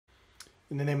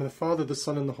In the name of the Father, the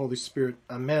Son, and the Holy Spirit.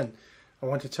 Amen. I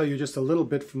want to tell you just a little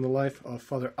bit from the life of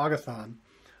Father Agathon,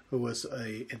 who was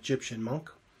an Egyptian monk,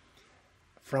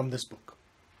 from this book.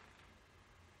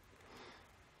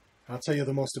 I'll tell you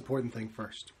the most important thing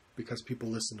first, because people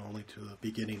listen only to the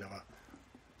beginning of a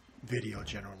video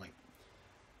generally.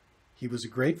 He was a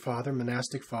great father,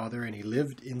 monastic father, and he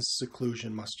lived in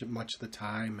seclusion much of the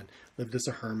time, and lived as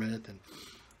a hermit, and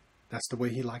that's the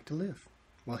way he liked to live.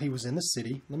 While he was in the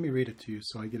city, let me read it to you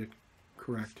so I get it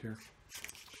correct here.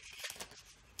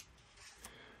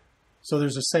 So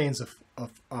there's a sayings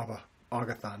of Abba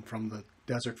Agathon from the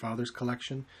Desert Fathers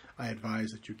collection. I advise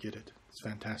that you get it. It's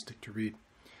fantastic to read.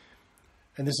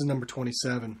 And this is number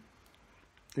 27.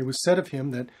 It was said of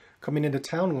him that coming into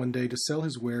town one day to sell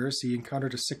his wares, he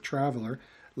encountered a sick traveler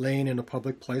laying in a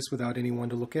public place without anyone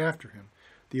to look after him.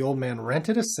 The old man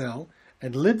rented a cell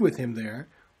and lived with him there,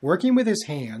 working with his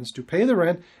hands to pay the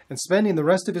rent and spending the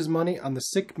rest of his money on the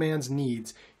sick man's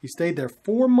needs. He stayed there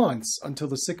 4 months until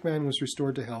the sick man was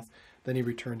restored to health. Then he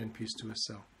returned in peace to his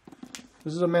cell.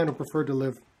 This is a man who preferred to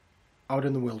live out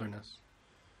in the wilderness,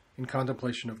 in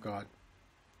contemplation of God.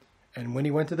 And when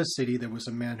he went to the city, there was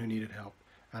a man who needed help.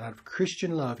 And out of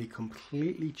Christian love, he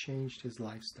completely changed his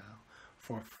lifestyle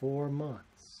for 4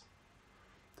 months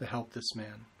to help this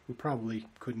man, who probably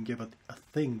couldn't give a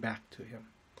thing back to him.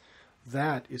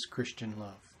 That is Christian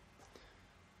love.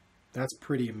 That's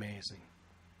pretty amazing.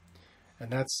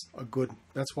 And that's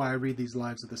why I read these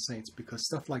lives of the saints, because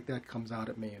stuff like that comes out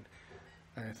at me.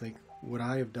 And I think, would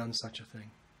I have done such a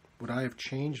thing? Would I have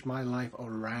changed my life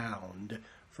around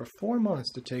for 4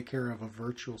 months to take care of a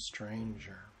virtual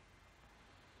stranger?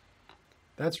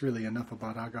 That's really enough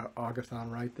about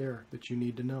Agathon right there that you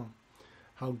need to know.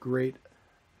 How great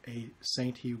a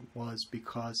saint he was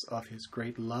because of his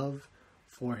great love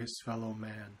for his fellow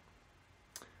man.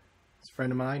 It's a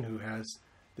friend of mine who has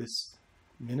this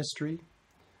ministry,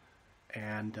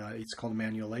 and it's called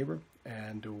Manual Labor.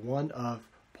 And one of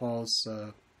Paul's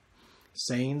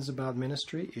sayings about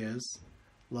ministry is,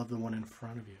 love the one in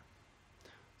front of you.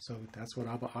 So that's what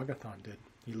Abba Agathon did.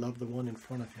 He loved the one in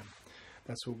front of him.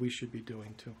 That's what we should be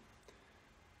doing too.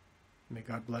 May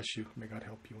God bless you. May God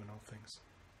help you in all things.